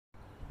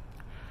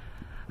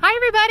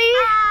everybody.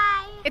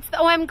 Hi. It's the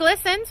OM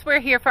Glistens. We're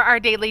here for our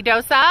daily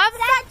dose of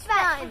That's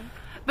fun.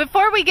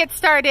 Before we get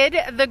started,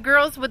 the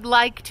girls would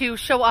like to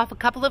show off a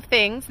couple of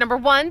things. Number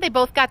one, they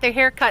both got their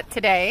hair cut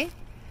today.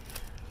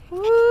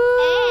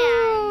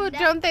 Ooh, And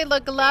don't they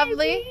look lovely?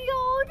 Baby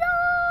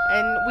Yoda.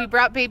 And we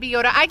brought Baby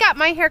Yoda. I got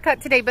my hair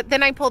cut today, but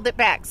then I pulled it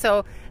back.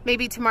 So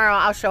maybe tomorrow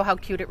I'll show how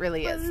cute it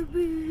really is.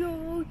 Baby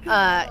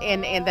Yoda.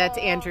 And that's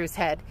Andrew's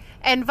head.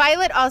 And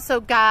Violet also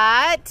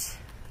got,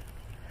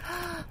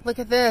 look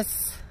at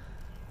this.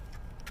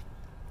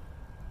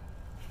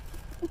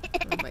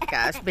 Oh my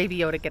gosh, Baby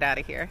Yoda, get out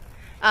of here.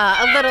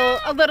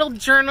 A little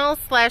journal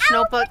slash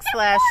notebook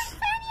slash.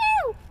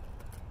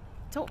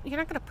 You're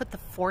not gonna put the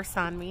force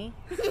on me.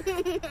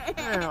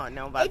 I don't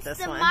know about this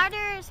one. It's the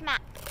Martyrs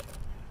map.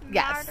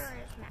 Yes.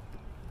 Martyrs map.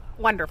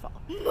 Wonderful.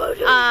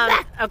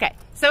 Okay,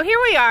 so here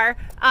we are.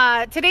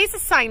 Today's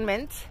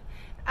assignment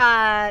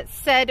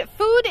said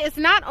food is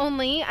not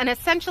only an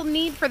essential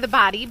need for the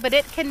body, but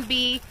it can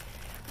be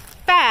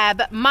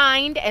fab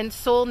mind and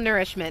soul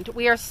nourishment.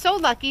 We are so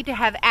lucky to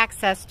have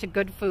access to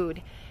good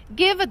food.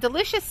 Give a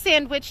delicious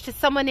sandwich to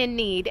someone in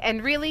need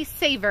and really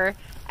savor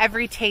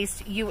every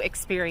taste you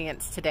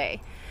experience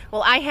today.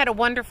 Well, I had a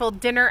wonderful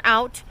dinner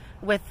out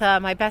with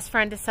my best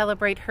friend to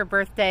celebrate her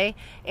birthday,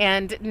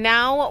 and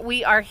now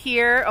we are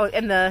here. Oh,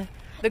 and the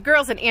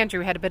girls and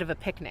Andrew had a bit of a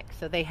picnic,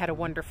 so they had a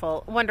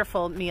wonderful,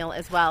 wonderful meal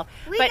as well.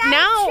 We got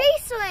a tree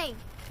swing.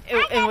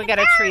 And we got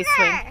a tree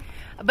swing.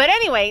 But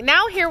anyway,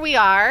 now here we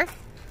are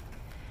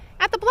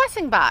at the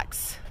blessing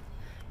box.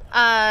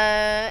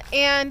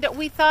 And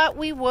we thought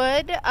we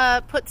would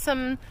put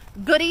some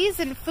goodies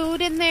and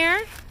food in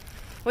there.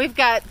 We've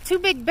got 2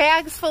 big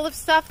bags full of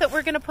stuff that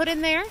we're going to put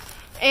in there.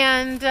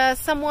 And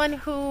someone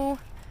who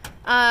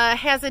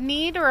has a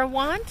need or a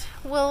want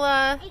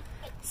will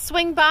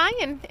swing by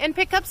and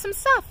pick up some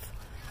stuff.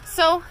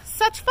 So,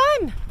 such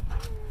fun.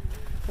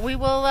 We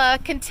will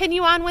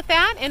continue on with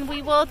that, and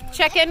we will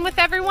check in with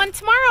everyone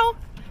tomorrow.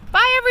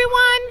 Bye,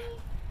 everyone.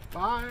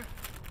 Bye.